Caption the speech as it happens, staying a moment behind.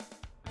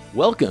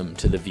Welcome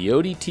to the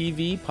Vioti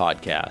TV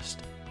podcast.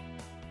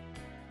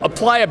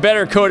 Apply a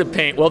better coat of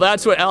paint. Well,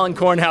 that's what Alan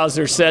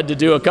Kornhauser said to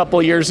do a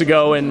couple years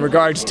ago in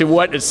regards to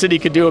what a city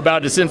could do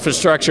about its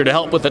infrastructure to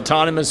help with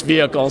autonomous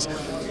vehicles.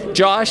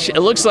 Josh, it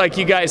looks like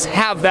you guys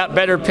have that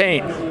better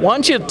paint. Why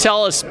don't you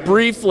tell us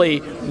briefly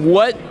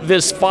what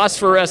this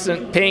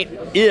phosphorescent paint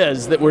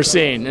is that we're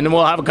seeing, and then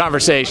we'll have a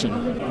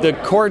conversation. The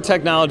core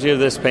technology of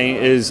this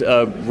paint is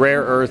a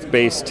rare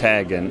earth-based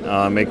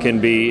taggant. It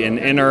can be an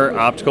inner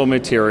optical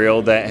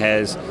material that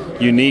has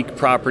unique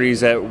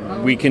properties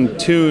that we can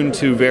tune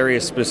to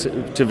various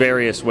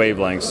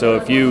wavelengths. So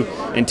if you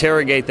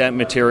interrogate that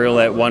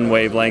material at one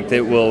wavelength,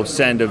 it will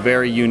send a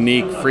very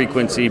unique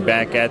frequency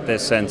back at the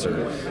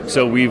sensor.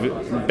 So we've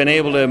been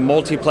able to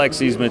multiplex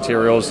these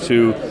materials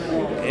to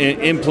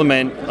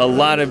implement a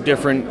lot of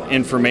different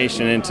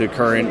information into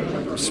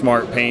current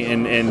smart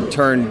paint and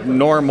turn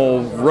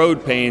normal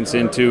road paints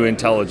into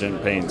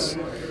intelligent paints.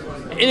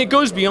 And it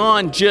goes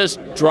beyond just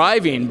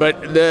driving,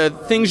 but the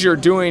things you're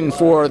doing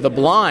for the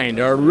blind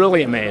are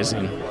really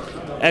amazing.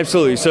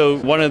 Absolutely. So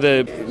one of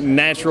the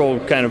natural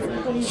kind of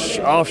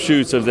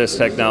offshoots of this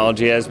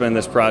technology has been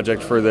this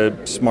project for the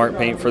smart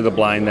paint for the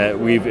blind, that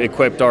we've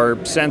equipped our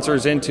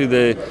sensors into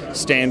the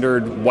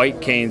standard white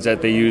canes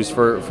that they use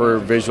for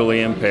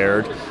visually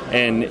impaired.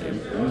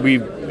 And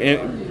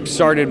we've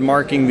started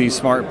marking these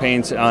smart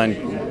paints on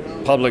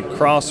public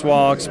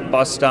crosswalks,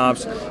 bus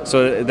stops,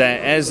 so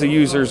that as the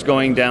user's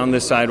going down the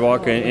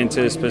sidewalk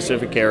into a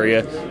specific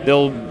area,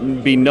 they'll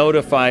be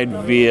notified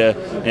via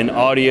an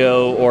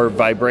audio or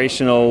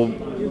vibrational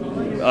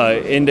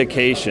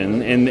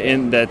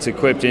indication that's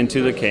equipped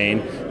into the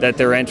cane that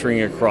they're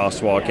entering a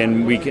crosswalk.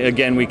 And we can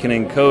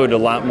encode a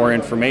lot more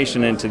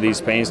information into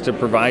these paints to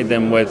provide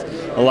them with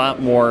a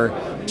lot more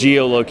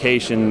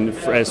geolocation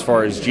as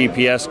far as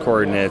GPS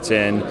coordinates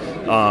and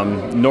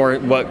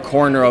what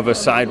corner of a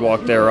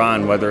sidewalk they're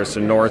on, whether it's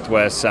a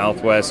northwest,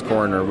 southwest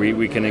corner.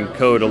 We can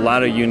encode a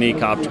lot of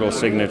unique optical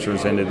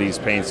signatures into these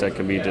paints that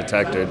can be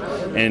detected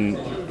and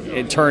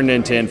it turned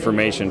into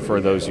information for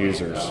those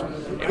users.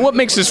 What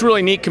makes this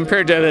really neat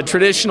compared to the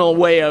traditional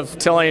way of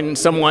telling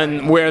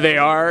someone where they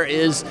are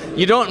is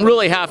you don't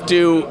really have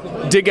to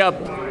dig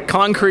up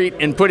concrete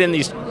and put in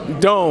these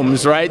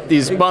domes, right?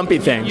 These bumpy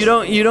things. You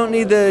don't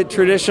need the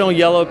traditional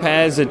yellow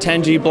pads, the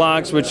 10G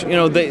blocks, which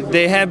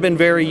they have been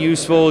very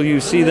useful. You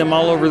see them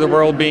all over the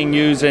world being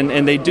used,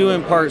 and they do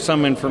impart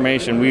some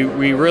information.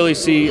 We really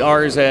see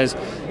ours as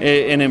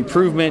an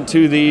improvement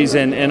to these,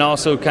 and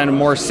also kind of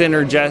more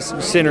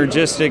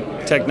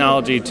synergistic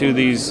technology to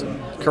these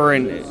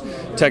current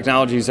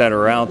technologies that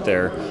are out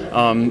there.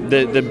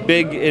 The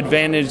big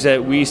advantage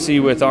that we see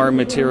with our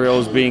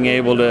materials being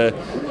able to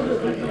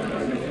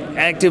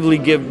actively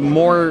give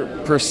more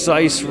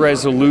precise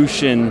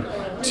resolution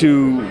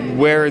to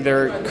where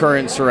their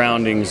current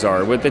surroundings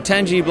are. With the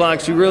 10G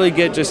blocks, you really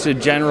get just a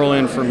general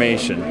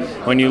information.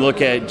 When you look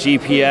at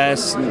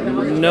GPS,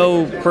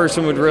 no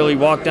person would really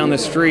walk down the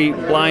street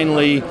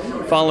blindly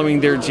following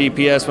their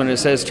GPS when it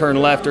says turn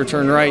left or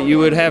turn right. You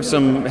would have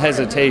some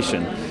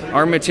hesitation.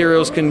 Our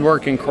materials can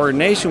work in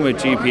coordination with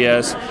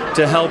GPS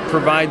to help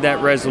provide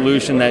that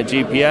resolution that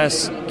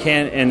GPS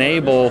can't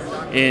enable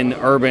in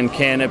urban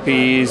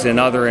canopies and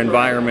other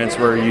environments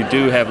where you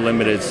do have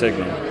limited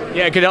signal.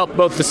 Yeah, it could help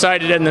both the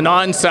sighted and the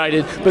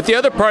non-sighted. But the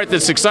other part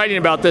that's exciting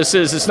about this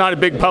is it's not a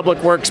big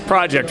public works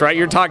project, right?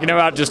 You're talking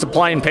about just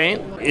applying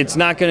paint? It's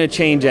not going to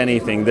change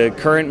anything. The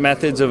current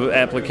methods of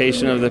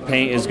application of the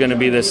paint is going to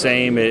be the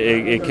same.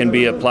 It can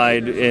be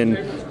applied in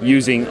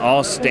using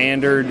all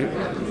standard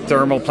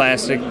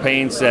thermoplastic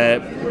paints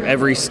that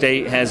every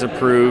state has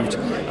approved.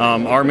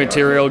 Our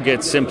material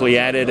gets simply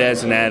added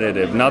as an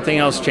additive. Nothing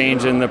else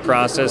changed in the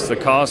process.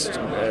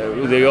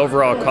 The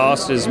overall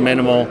cost is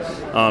minimal.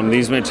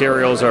 These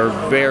materials are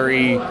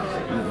very,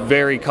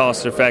 very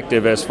cost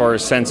effective as far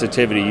as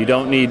sensitivity. You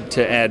don't need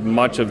to add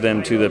much of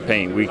them to the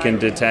paint. We can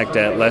detect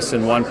at less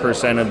than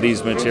 1% of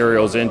these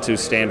materials into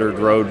standard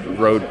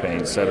road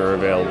paints that are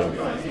available.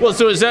 Well,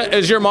 so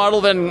is your model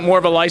then more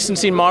of a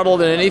licensing model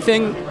than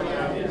anything?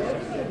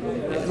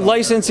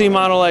 Licensing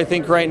model, I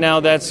think right now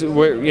that's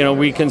where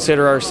we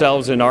consider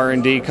ourselves an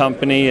R&D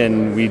company,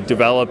 and we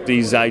develop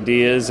these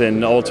ideas,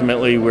 and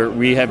ultimately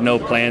we have no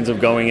plans of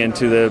going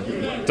into the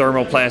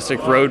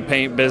thermoplastic road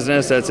paint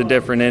business. That's a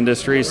different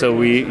industry. So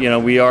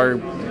we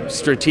are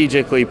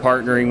strategically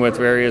partnering with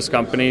various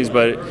companies,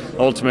 but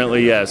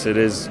ultimately, yes, it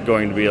is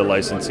going to be a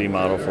licensing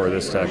model for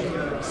this tech.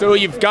 So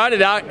you've got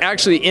it out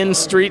actually in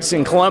streets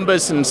in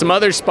Columbus and some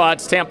other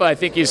spots, Tampa, I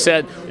think you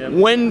said. Yep.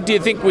 When do you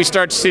think we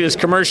start to see this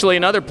commercially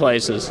in other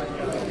places?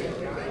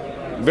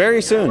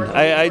 Very soon.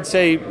 I'd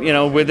say,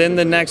 within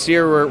the next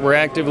year, we're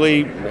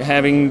actively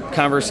having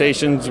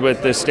conversations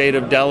with the state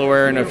of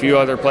Delaware and a few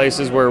other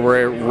places where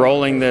we're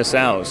rolling this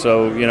out.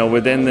 So,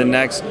 within the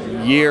next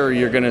year,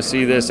 you're going to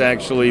see this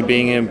actually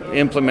being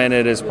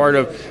implemented as part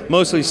of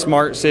mostly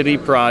smart city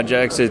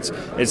projects.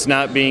 It's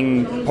not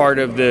being part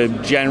of the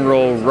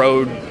general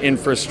road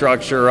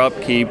infrastructure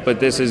upkeep,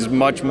 but this is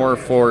much more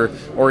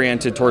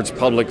oriented towards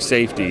public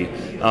safety.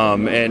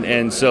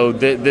 And so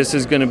this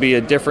is going to be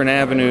a different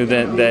avenue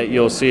that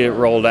you'll see it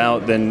rolled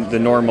out than the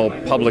normal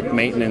public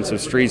maintenance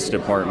of streets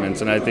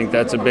departments. And I think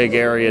that's a big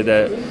area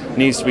that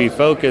needs to be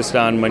focused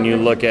on when you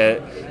look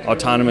at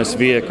autonomous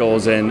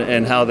vehicles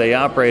and how they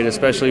operate,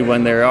 especially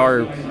when they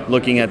are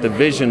looking at the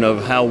vision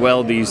of how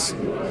well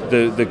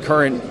the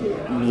current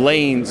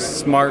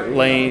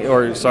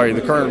the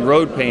current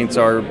road paints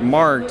are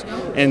marked,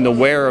 and the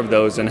wear of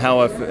those, and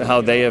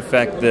how they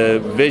affect the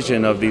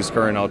vision of these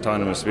current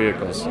autonomous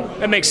vehicles.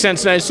 That makes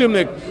sense, and I assume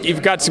that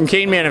you've got some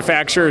cane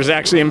manufacturers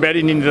actually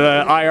embedding into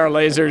the IR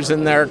lasers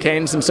in their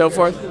canes and so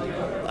forth?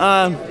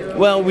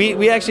 Well,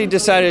 we actually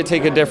decided to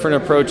take a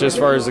different approach as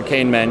far as the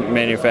cane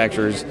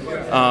manufacturers.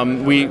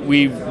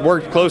 We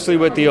worked closely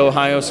with the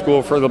Ohio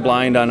School for the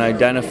Blind on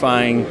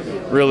identifying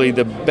really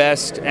the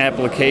best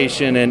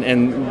application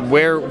and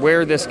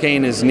where this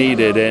cane is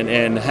needed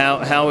and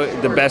how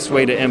the best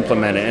way to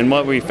implement it. And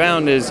what we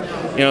found is,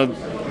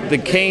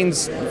 the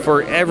canes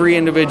for every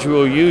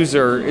individual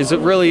user is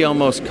really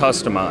almost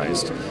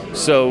customized.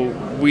 So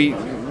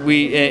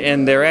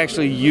and they're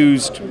actually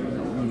used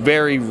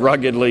very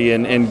ruggedly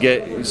and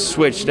get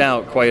switched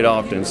out quite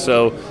often.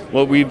 So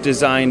what we've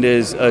designed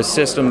is a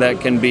system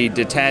that can be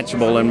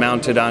detachable and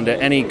mounted onto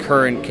any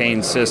current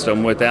cane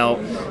system without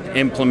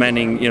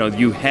implementing,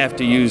 you have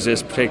to use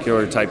this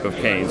particular type of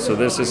cane. So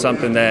this is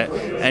something that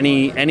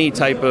any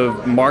type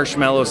of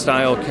marshmallow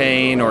style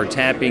cane or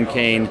tapping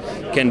cane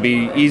can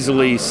be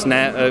easily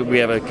we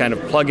have a kind of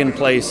plug and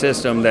play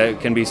system that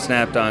can be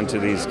snapped onto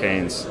these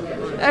canes.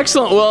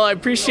 Excellent. Well, I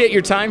appreciate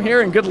your time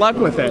here and good luck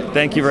with it.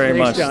 Thank you very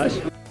much. Thanks,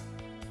 Josh.